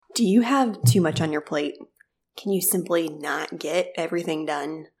Do you have too much on your plate? Can you simply not get everything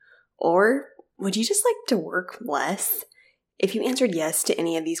done? Or would you just like to work less? If you answered yes to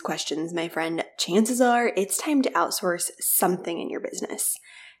any of these questions, my friend, chances are it's time to outsource something in your business.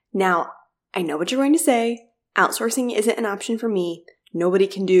 Now, I know what you're going to say. Outsourcing isn't an option for me. Nobody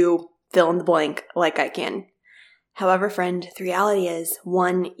can do fill in the blank like I can. However, friend, the reality is,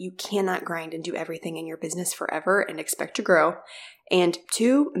 1, you cannot grind and do everything in your business forever and expect to grow. And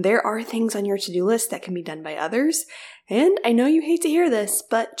 2, there are things on your to-do list that can be done by others. And I know you hate to hear this,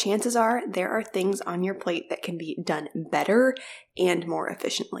 but chances are there are things on your plate that can be done better and more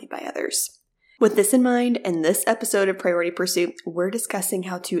efficiently by others. With this in mind, in this episode of Priority Pursuit, we're discussing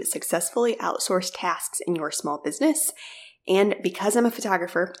how to successfully outsource tasks in your small business. And because I'm a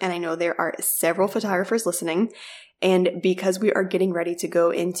photographer, and I know there are several photographers listening, and because we are getting ready to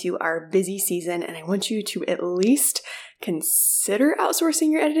go into our busy season, and I want you to at least consider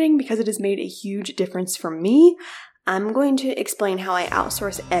outsourcing your editing because it has made a huge difference for me, I'm going to explain how I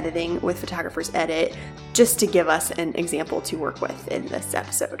outsource editing with Photographers Edit, just to give us an example to work with in this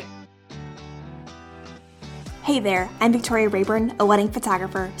episode. Hey there, I'm Victoria Rayburn, a wedding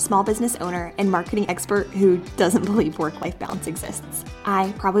photographer, small business owner, and marketing expert who doesn't believe work-life balance exists.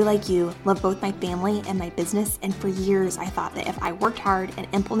 I, probably like you, love both my family and my business, and for years I thought that if I worked hard and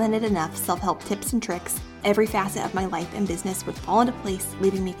implemented enough self-help tips and tricks, every facet of my life and business would fall into place,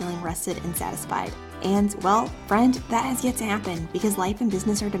 leaving me feeling rested and satisfied. And, well, friend, that has yet to happen because life and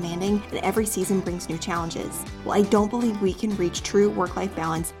business are demanding and every season brings new challenges. While I don't believe we can reach true work-life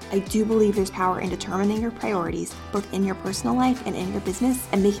balance, I do believe there's power in determining your priorities, both in your personal life and in your business,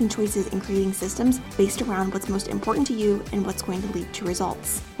 and making choices and creating systems based around what's most important to you and what's going to lead to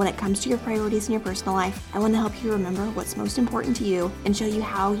results. When it comes to your priorities in your personal life, I want to help you remember what's most important to you and show you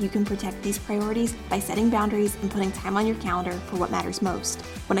how you can protect these priorities by setting boundaries and putting time on your calendar for what matters most.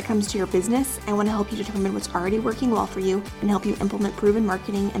 When it comes to your business, I want to help you determine what's already working well for you and help you implement proven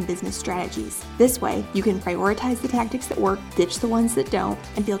marketing and business strategies. This way, you can prioritize the tactics that work, ditch the ones that don't,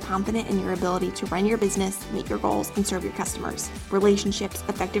 and feel confident in your ability to run your business, meet your goals, and serve your customers. Relationships,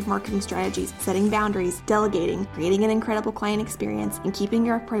 effective marketing strategies, setting boundaries, delegating, creating an incredible client experience, and keeping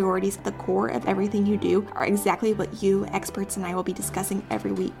your priorities at the core of everything you do are exactly what you, experts, and I will be discussing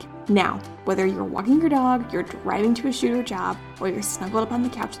every week. Now, whether you're walking your dog, you're driving to a shoot or job, or you're snuggled up on the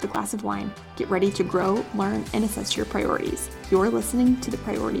couch with a glass of wine, get ready to grow, learn, and assess your priorities. You're listening to the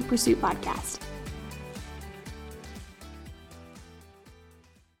Priority Pursuit Podcast.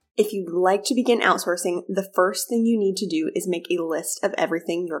 If you'd like to begin outsourcing, the first thing you need to do is make a list of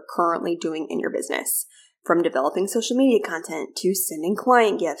everything you're currently doing in your business. From developing social media content to sending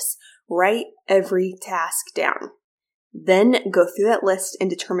client gifts, write every task down. Then go through that list and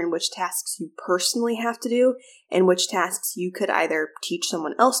determine which tasks you personally have to do and which tasks you could either teach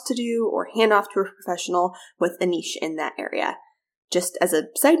someone else to do or hand off to a professional with a niche in that area. Just as a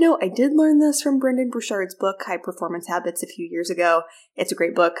side note, I did learn this from Brendon Burchard's book, High Performance Habits, a few years ago. It's a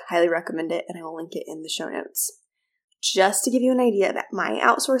great book, highly recommend it, and I will link it in the show notes. Just to give you an idea of my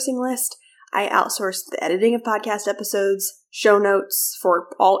outsourcing list, I outsourced the editing of podcast episodes, show notes for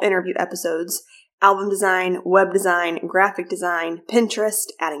all interview episodes, album design, web design, graphic design, Pinterest,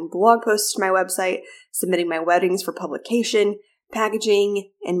 adding blog posts to my website, submitting my weddings for publication,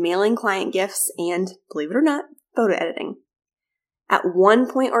 packaging, and mailing client gifts, and, believe it or not, photo editing. At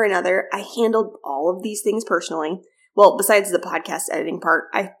one point or another, I handled all of these things personally. Well, besides the podcast editing part,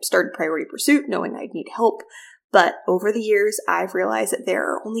 I started Priority Pursuit knowing I'd need help. But over the years, I've realized that there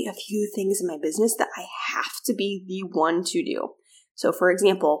are only a few things in my business that I have to be the one to do. So, for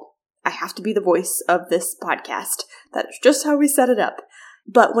example, I have to be the voice of this podcast. That's just how we set it up.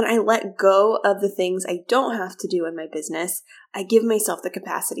 But when I let go of the things I don't have to do in my business, I give myself the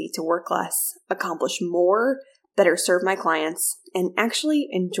capacity to work less, accomplish more, better serve my clients, and actually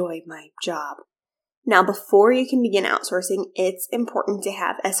enjoy my job. Now, before you can begin outsourcing, it's important to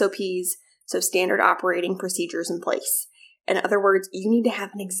have SOPs, so standard operating procedures in place. In other words, you need to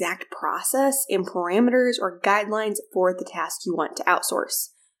have an exact process and parameters or guidelines for the task you want to outsource.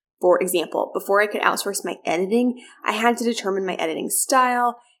 For example, before I could outsource my editing, I had to determine my editing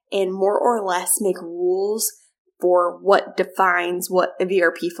style and more or less make rules for what defines what a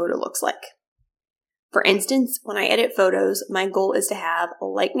VRP photo looks like. For instance, when I edit photos, my goal is to have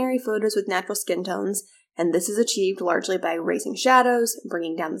light-nary photos with natural skin tones, and this is achieved largely by raising shadows,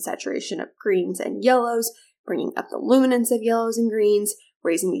 bringing down the saturation of greens and yellows, bringing up the luminance of yellows and greens,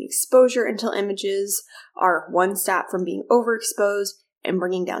 raising the exposure until images are one stop from being overexposed, and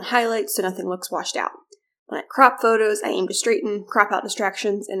bringing down highlights so nothing looks washed out. When I crop photos, I aim to straighten, crop out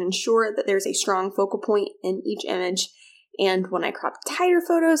distractions, and ensure that there's a strong focal point in each image. And when I crop tighter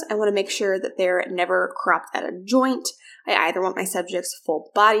photos, I want to make sure that they're never cropped at a joint. I either want my subject's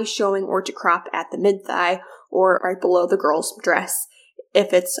full body showing or to crop at the mid-thigh or right below the girl's dress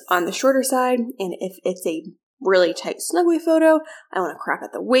if it's on the shorter side. And if it's a really tight snugly photo, I want to crop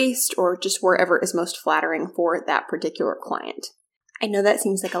at the waist or just wherever is most flattering for that particular client. I know that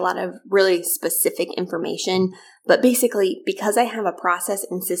seems like a lot of really specific information, but basically, because I have a process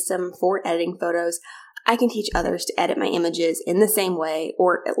and system for editing photos, I can teach others to edit my images in the same way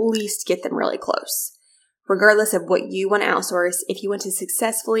or at least get them really close. Regardless of what you want to outsource, if you want to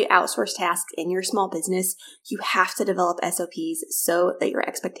successfully outsource tasks in your small business, you have to develop SOPs so that your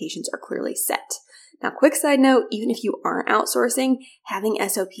expectations are clearly set. Now, quick side note, even if you aren't outsourcing, having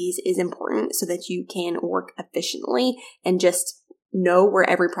SOPs is important so that you can work efficiently and just know where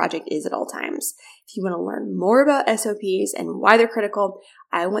every project is at all times. If you want to learn more about SOPs and why they're critical,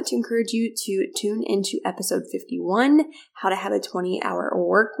 I want to encourage you to tune into episode 51, How to Have a 20-Hour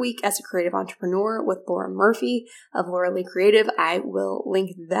Work Week as a Creative Entrepreneur with Laura Murphy of Laura Lee Creative. I will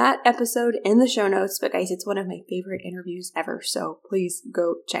link that episode in the show notes, but guys, it's one of my favorite interviews ever, so please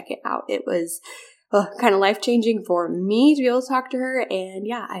go check it out. It was kind of life-changing for me to be able to talk to her, and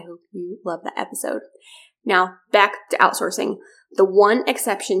yeah, I hope you love that episode. Now, back to outsourcing. The one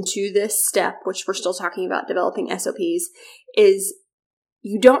exception to this step, which we're still talking about developing SOPs, is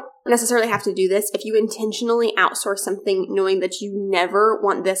you don't necessarily have to do this if you intentionally outsource something knowing that you never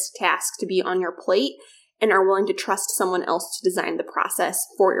want this task to be on your plate and are willing to trust someone else to design the process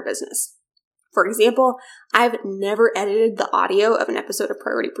for your business. For example, I've never edited the audio of an episode of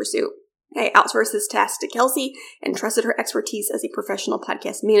Priority Pursuit. I outsourced this task to Kelsey and trusted her expertise as a professional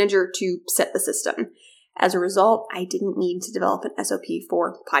podcast manager to set the system. As a result, I didn't need to develop an SOP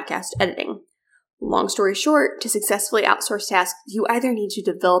for podcast editing. Long story short, to successfully outsource tasks, you either need to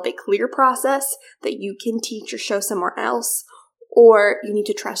develop a clear process that you can teach or show somewhere else, or you need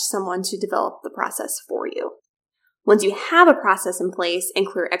to trust someone to develop the process for you. Once you have a process in place and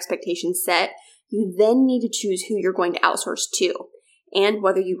clear expectations set, you then need to choose who you're going to outsource to. And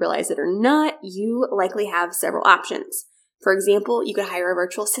whether you realize it or not, you likely have several options. For example, you could hire a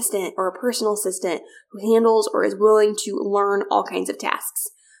virtual assistant or a personal assistant who handles or is willing to learn all kinds of tasks.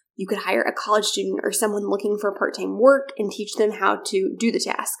 You could hire a college student or someone looking for part-time work and teach them how to do the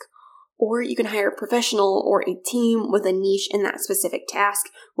task. Or you can hire a professional or a team with a niche in that specific task,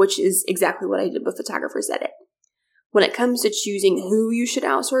 which is exactly what I did with Photographer's Edit. When it comes to choosing who you should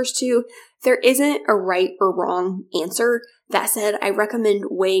outsource to, there isn't a right or wrong answer. That said, I recommend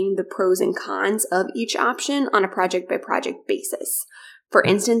weighing the pros and cons of each option on a project-by-project basis. For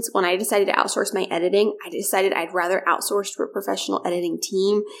instance, when I decided to outsource my editing, I decided I'd rather outsource to a professional editing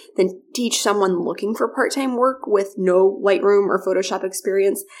team than teach someone looking for part-time work with no Lightroom or Photoshop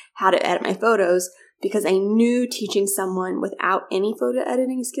experience how to edit my photos, because I knew teaching someone without any photo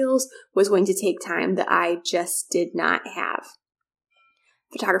editing skills was going to take time that I just did not have.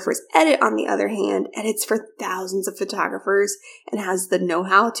 Photographer's Edit, on the other hand, edits for thousands of photographers and has the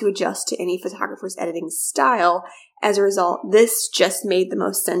know-how to adjust to any photographer's editing style. As a result, this just made the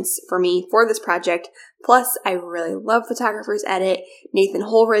most sense for me for this project. Plus, I really love Photographer's Edit. Nathan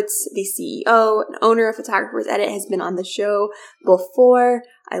Holritz, the CEO and owner of Photographer's Edit, has been on the show before.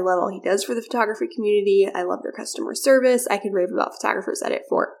 I love all he does for the photography community. I love their customer service. I could rave about Photographer's Edit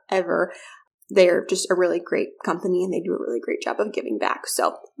forever. They're just a really great company and they do a really great job of giving back.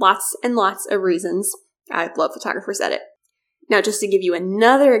 So lots and lots of reasons I love Photographer's Edit. Now, just to give you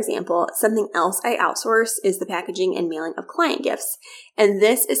another example, something else I outsource is the packaging and mailing of client gifts. And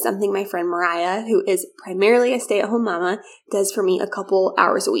this is something my friend Mariah, who is primarily a stay-at-home mama, does for me a couple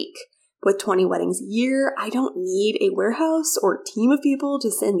hours a week. With 20 weddings a year, I don't need a warehouse or team of people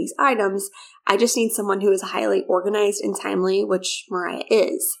to send these items. I just need someone who is highly organized and timely, which Mariah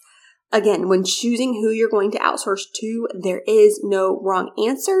is. Again, when choosing who you're going to outsource to, there is no wrong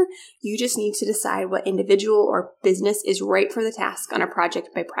answer. You just need to decide what individual or business is right for the task on a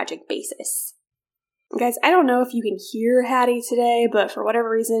project-by-project basis. Guys, I don't know if you can hear Hattie today, but for whatever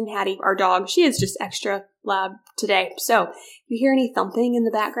reason, Hattie, our dog, she is just extra loud today. So if you hear any thumping in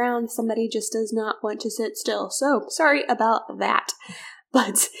the background, somebody just does not want to sit still. So sorry about that.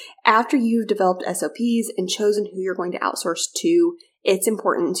 But after you've developed SOPs and chosen who you're going to outsource to, it's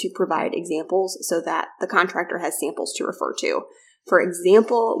important to provide examples so that the contractor has samples to refer to. For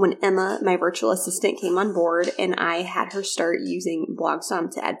example, when Emma, my virtual assistant, came on board and I had her start using Blogsome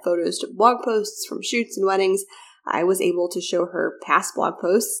to add photos to blog posts from shoots and weddings, I was able to show her past blog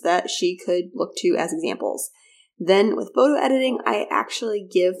posts that she could look to as examples. Then with photo editing, I actually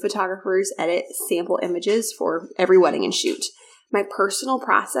give Photographer's Edit sample images for every wedding and shoot. My personal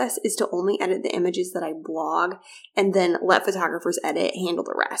process is to only edit the images that I blog and then let photographers edit handle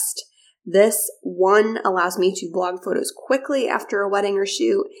the rest. This, 1, allows me to blog photos quickly after a wedding or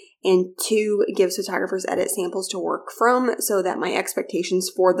shoot, and 2, gives photographers edit samples to work from so that my expectations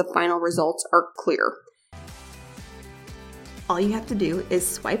for the final results are clear. All you have to do is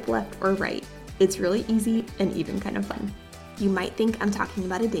swipe left or right. It's really easy and even kind of fun. You might think I'm talking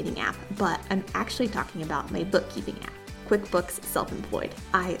about a dating app, but I'm actually talking about my bookkeeping app, QuickBooks Self-Employed.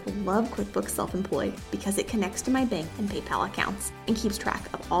 I love QuickBooks Self-Employed because it connects to my bank and PayPal accounts and keeps track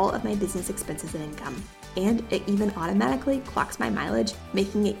of all of my business expenses and income. And it even automatically clocks my mileage,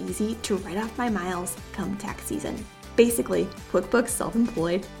 making it easy to write off my miles come tax season. Basically, QuickBooks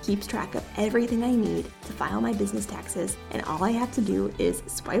Self-Employed keeps track of everything I need to file my business taxes, and all I have to do is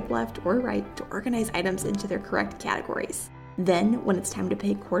swipe left or right to organize items into their correct categories. Then, when it's time to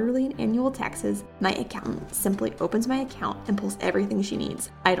pay quarterly and annual taxes, my accountant simply opens my account and pulls everything she needs.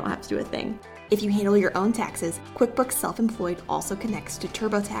 I don't have to do a thing. If you handle your own taxes, QuickBooks Self-Employed also connects to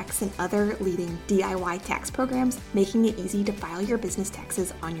TurboTax and other leading DIY tax programs, making it easy to file your business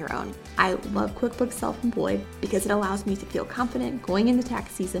taxes on your own. I love QuickBooks Self-Employed because it allows me to feel confident going into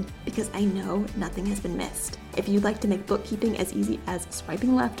tax season because I know nothing has been missed. If you'd like to make bookkeeping as easy as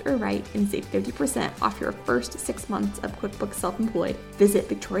swiping left or right and save 50% off your first 6 months of QuickBooks Self-Employed, visit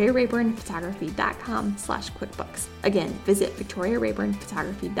VictoriaRayburnPhotography.com/QuickBooks. Again, visit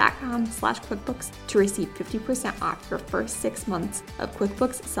VictoriaRayburnPhotography.com/QuickBooks to receive 50% off your first 6 months of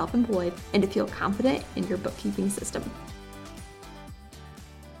QuickBooks Self-Employed and to feel confident in your bookkeeping system.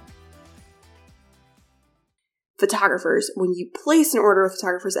 Photographers, when you place an order with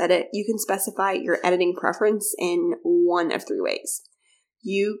Photographers Edit, you can specify your editing preference in one of 3 ways.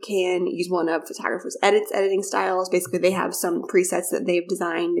 You can use one of Photographers Edit's editing styles. Basically, they have some presets that they've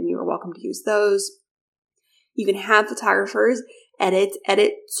designed, and you are welcome to use those. You can have Photographers edit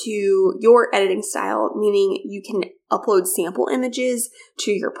to your editing style, meaning you can upload sample images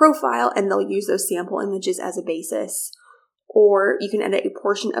to your profile, and they'll use those sample images as a basis. Or you can edit a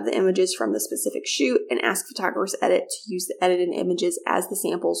portion of the images from the specific shoot and ask Photographers Edit to use the edited images as the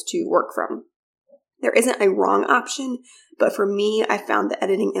samples to work from. There isn't a wrong option, but for me, I found that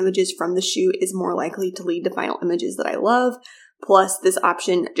editing images from the shoot is more likely to lead to final images that I love, plus this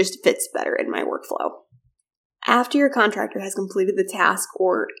option just fits better in my workflow. After your contractor has completed the task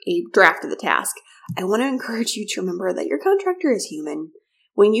or a draft of the task, I want to encourage you to remember that your contractor is human.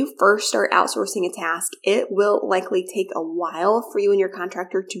 When you first start outsourcing a task, it will likely take a while for you and your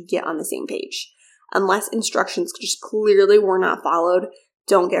contractor to get on the same page. Unless instructions just clearly were not followed,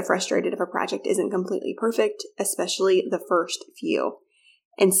 don't get frustrated if a project isn't completely perfect, especially the first few.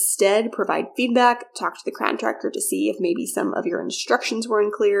 Instead, provide feedback, talk to the contractor to see if maybe some of your instructions were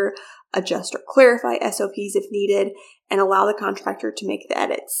unclear, adjust or clarify SOPs if needed, and allow the contractor to make the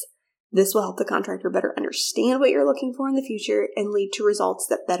edits. This will help the contractor better understand what you're looking for in the future and lead to results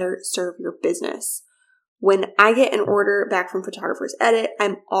that better serve your business. When I get an order back from Photographers Edit,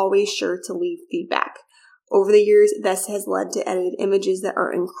 I'm always sure to leave feedback. Over the years, this has led to edited images that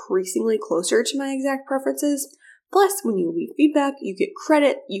are increasingly closer to my exact preferences. Plus, when you leave feedback, you get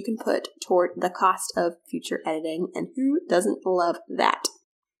credit you can put toward the cost of future editing, and who doesn't love that?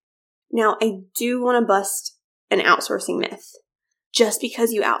 Now, I do want to bust an outsourcing myth. Just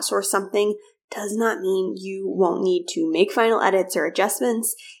because you outsource something does not mean you won't need to make final edits or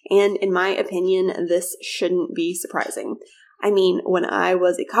adjustments, and in my opinion, this shouldn't be surprising. I mean, when I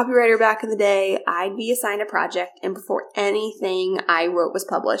was a copywriter back in the day, I'd be assigned a project, and before anything I wrote was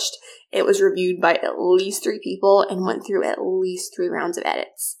published, it was reviewed by at least 3 people and went through at least 3 rounds of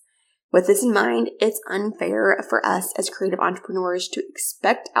edits. With this in mind, it's unfair for us as creative entrepreneurs to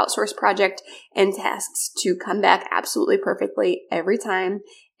expect outsourced project and tasks to come back absolutely perfectly every time,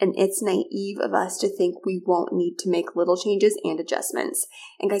 and it's naive of us to think we won't need to make little changes and adjustments.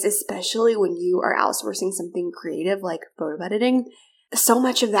 And guys, especially when you are outsourcing something creative like photo editing, so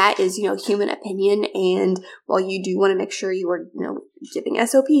much of that is, human opinion. And while you do want to make sure you are, giving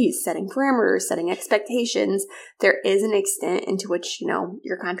SOPs, setting parameters, setting expectations, there is an extent into which,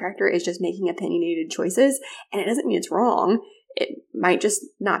 your contractor is just making opinionated choices. And it doesn't mean it's wrong. It might just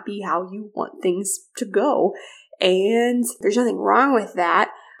not be how you want things to go. And there's nothing wrong with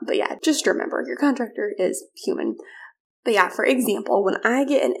that. But yeah, just remember, your contractor is human. But yeah, for example, when I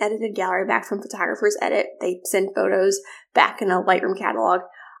get an edited gallery back from Photographers Edit, they send photos back in a Lightroom catalog.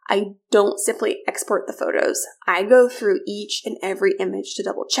 I don't simply export the photos. I go through each and every image to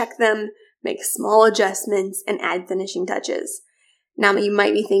double check them, make small adjustments, and add finishing touches. Now, you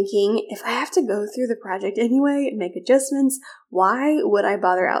might be thinking, if I have to go through the project anyway and make adjustments, why would I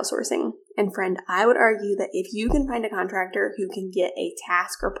bother outsourcing? And friend, I would argue that if you can find a contractor who can get a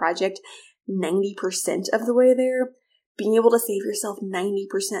task or project 90% of the way there, being able to save yourself 90%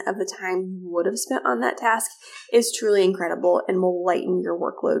 of the time you would have spent on that task is truly incredible and will lighten your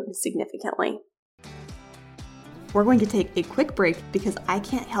workload significantly. We're going to take a quick break because I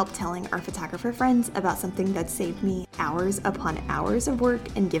can't help telling our photographer friends about something that saved me hours upon hours of work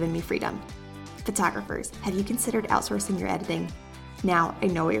and given me freedom. Photographers, have you considered outsourcing your editing? Now, I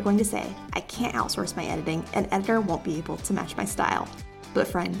know what you're going to say. I can't outsource my editing. An editor won't be able to match my style. But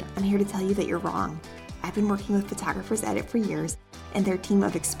friend, I'm here to tell you that you're wrong. I've been working with Photographers Edit for years, and their team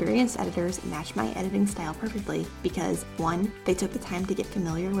of experienced editors match my editing style perfectly because 1, they took the time to get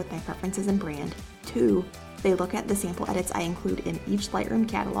familiar with my preferences and brand. 2, they look at the sample edits I include in each Lightroom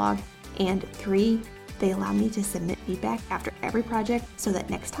catalog. And 3, they allow me to submit feedback after every project so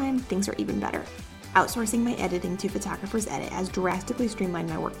that next time things are even better. Outsourcing my editing to Photographers Edit has drastically streamlined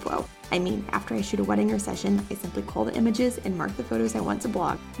my workflow. I mean, after I shoot a wedding or session, I simply cull the images and mark the photos I want to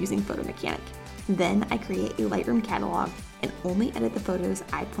blog using Photo Mechanic. Then I create a Lightroom catalog and only edit the photos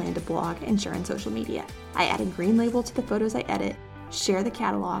I plan to blog and share on social media. I add a green label to the photos I edit, share the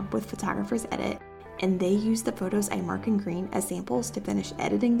catalog with Photographers Edit, and they use the photos I mark in green as samples to finish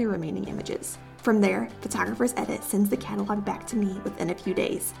editing the remaining images. From there, Photographers Edit sends the catalog back to me within a few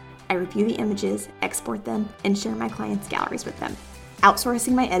days. I review the images, export them, and share my clients' galleries with them.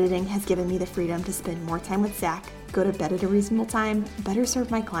 Outsourcing my editing has given me the freedom to spend more time with Zach, go to bed at a reasonable time, better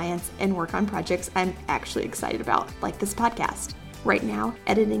serve my clients, and work on projects I'm actually excited about, like this podcast. Right now,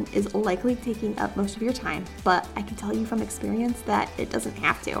 editing is likely taking up most of your time, but I can tell you from experience that it doesn't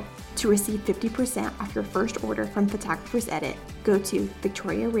have to. To receive 50% off your first order from Photographers Edit, go to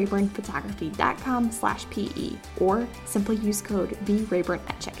victoriarayburnphotography.com/PE or simply use code VRayburn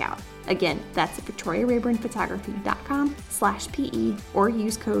at checkout. Again, that's victoriarayburnphotography.com/PE or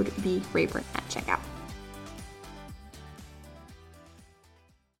use code VRayburn at checkout.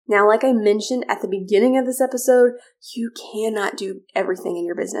 Now, like I mentioned at the beginning of this episode, you cannot do everything in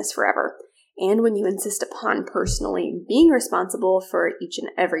your business forever. And when you insist upon personally being responsible for each and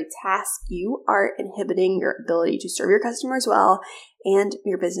every task, you are inhibiting your ability to serve your customers well and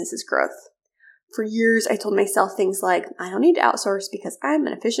your business's growth. For years, I told myself things like, I don't need to outsource because I'm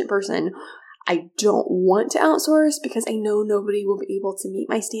an efficient person. I don't want to outsource because I know nobody will be able to meet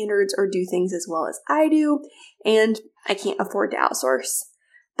my standards or do things as well as I do, and I can't afford to outsource.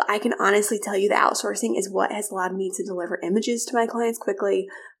 But I can honestly tell you that outsourcing is what has allowed me to deliver images to my clients quickly,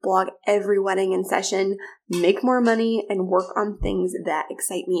 blog every wedding and session, make more money, and work on things that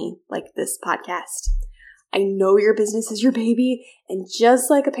excite me, like this podcast. I know your business is your baby, and just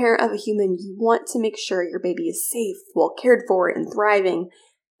like a parent of a human, you want to make sure your baby is safe, well cared for, and thriving.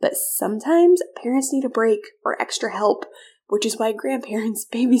 But sometimes parents need a break or extra help, which is why grandparents,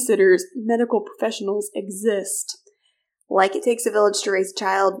 babysitters, medical professionals exist. Like it takes a village to raise a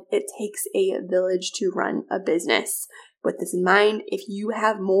child, it takes a village to run a business. With this in mind, if you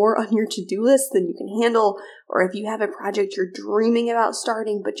have more on your to-do list than you can handle, or if you have a project you're dreaming about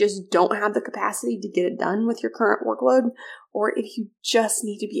starting but just don't have the capacity to get it done with your current workload, or if you just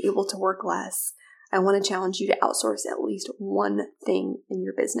need to be able to work less, I want to challenge you to outsource at least one thing in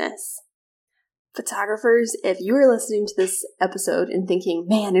your business. Photographers, if you are listening to this episode and thinking,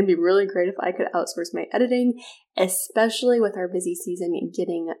 man, it'd be really great if I could outsource my editing, especially with our busy season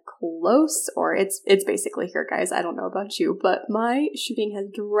getting close, or it's basically here, guys. I don't know about you, but my shooting has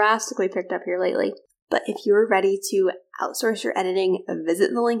drastically picked up here lately. But if you're ready to outsource your editing,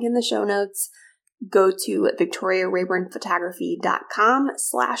 visit the link in the show notes. Go to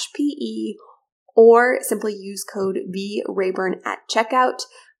victoriarayburnphotography.com/PE or simply use code VRayburn at checkout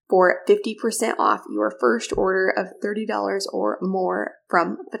for 50% off your first order of $30 or more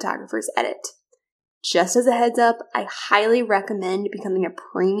from Photographers Edit. Just as a heads up, I highly recommend becoming a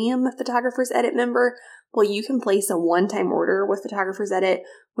premium Photographers Edit member. Well, you can place a one-time order with Photographers Edit.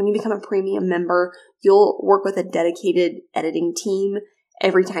 When you become a premium member, you'll work with a dedicated editing team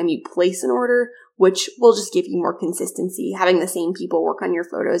every time you place an order, which will just give you more consistency. Having the same people work on your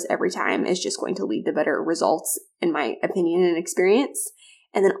photos every time is just going to lead to better results, in my opinion and experience.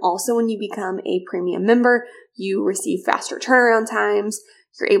 And then also when you become a premium member, you receive faster turnaround times.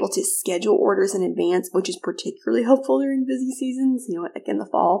 You're able to schedule orders in advance, which is particularly helpful during busy seasons, like in the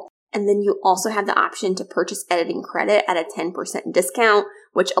fall. And then you also have the option to purchase editing credit at a 10% discount,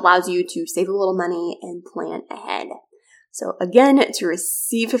 which allows you to save a little money and plan ahead. So again, to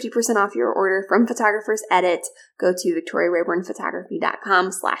receive 50% off your order from Photographers Edit, go to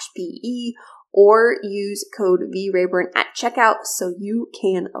victoriarayburnphotography.com/PE or use code VRayburn at checkout so you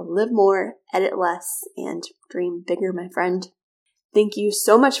can live more, edit less, and dream bigger, my friend. Thank you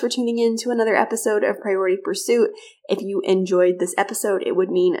so much for tuning in to another episode of Priority Pursuit. If you enjoyed this episode, it would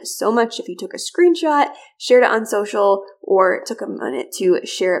mean so much if you took a screenshot, shared it on social, or took a minute to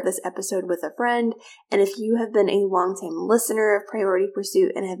share this episode with a friend. And if you have been a longtime listener of Priority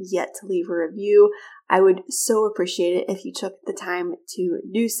Pursuit and have yet to leave a review, I would so appreciate it if you took the time to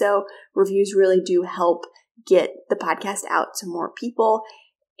do so. Reviews really do help get the podcast out to more people.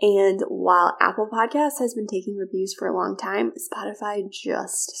 And while Apple Podcasts has been taking reviews for a long time, Spotify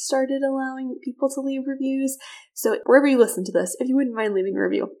just started allowing people to leave reviews. So wherever you listen to this, if you wouldn't mind leaving a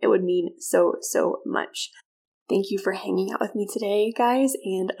review, it would mean so much. Thank you for hanging out with me today, guys,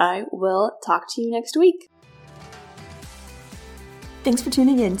 and I will talk to you next week. Thanks for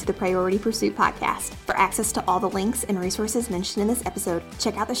tuning in to the Priority Pursuit podcast. For access to all the links and resources mentioned in this episode,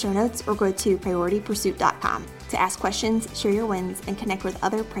 check out the show notes or go to PriorityPursuit.com. To ask questions, share your wins, and connect with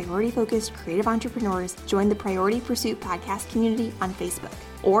other priority-focused creative entrepreneurs, join the Priority Pursuit podcast community on Facebook.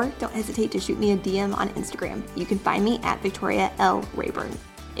 Or don't hesitate to shoot me a DM on Instagram. You can find me at Victoria L. Rayburn.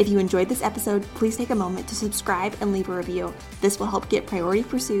 If you enjoyed this episode, please take a moment to subscribe and leave a review. This will help get Priority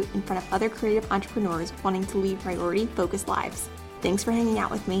Pursuit in front of other creative entrepreneurs wanting to lead priority-focused lives. Thanks for hanging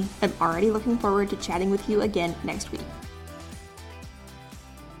out with me. I'm already looking forward to chatting with you again next week.